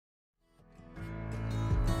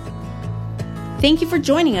Thank you for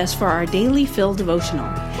joining us for our Daily Fill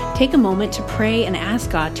devotional. Take a moment to pray and ask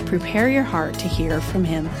God to prepare your heart to hear from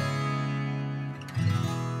Him.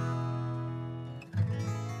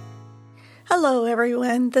 Hello,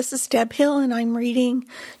 everyone. This is Deb Hill, and I'm reading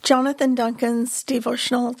Jonathan Duncan's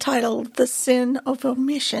devotional titled The Sin of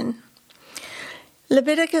Omission.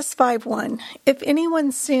 Leviticus 5:1. If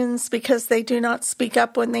anyone sins because they do not speak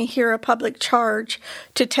up when they hear a public charge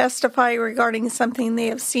to testify regarding something they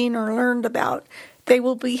have seen or learned about, they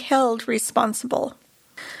will be held responsible.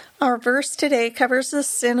 Our verse today covers the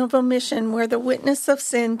sin of omission, where the witness of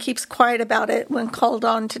sin keeps quiet about it when called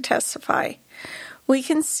on to testify. We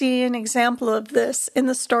can see an example of this in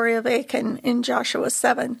the story of Achan in Joshua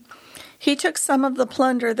 7. He took some of the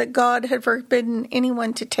plunder that God had forbidden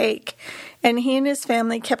anyone to take, and he and his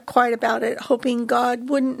family kept quiet about it, hoping God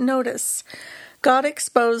wouldn't notice. God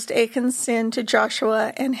exposed Achan's sin to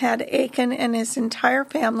Joshua and had Achan and his entire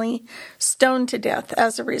family stoned to death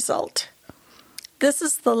as a result. This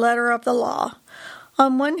is the letter of the law.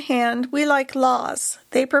 On one hand, we like laws.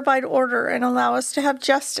 They provide order and allow us to have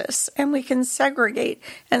justice, and we can segregate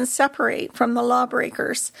and separate from the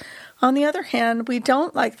lawbreakers. On the other hand, we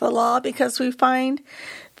don't like the law because we find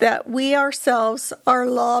that we ourselves are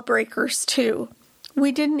lawbreakers too.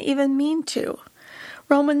 We didn't even mean to.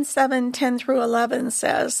 Romans 7:10-11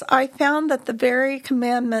 says, I found that the very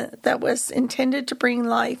commandment that was intended to bring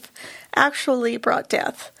life actually brought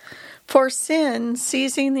death. For sin,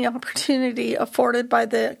 seizing the opportunity afforded by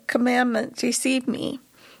the commandment, deceived me,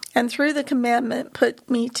 and through the commandment put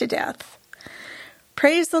me to death.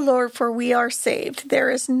 Praise the Lord, for we are saved. There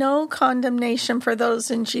is no condemnation for those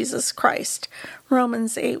in Jesus Christ.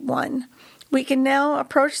 Romans 8:1. We can now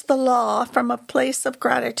approach the law from a place of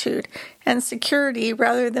gratitude and security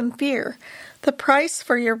rather than fear. The price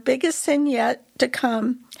for your biggest sin yet to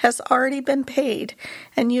come has already been paid,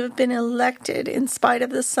 and you have been elected in spite of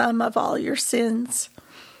the sum of all your sins.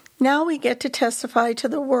 Now we get to testify to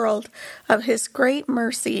the world of His great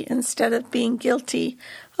mercy instead of being guilty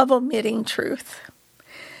of omitting truth.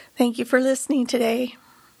 Thank you for listening today.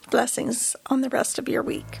 Blessings on the rest of your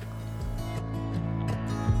week.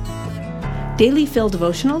 Daily Fill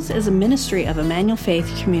Devotionals is a ministry of Emmanuel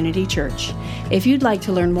Faith Community Church. If you'd like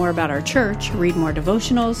to learn more about our church, read more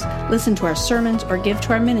devotionals, listen to our sermons, or give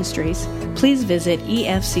to our ministries, please visit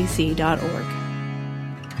efcc.org.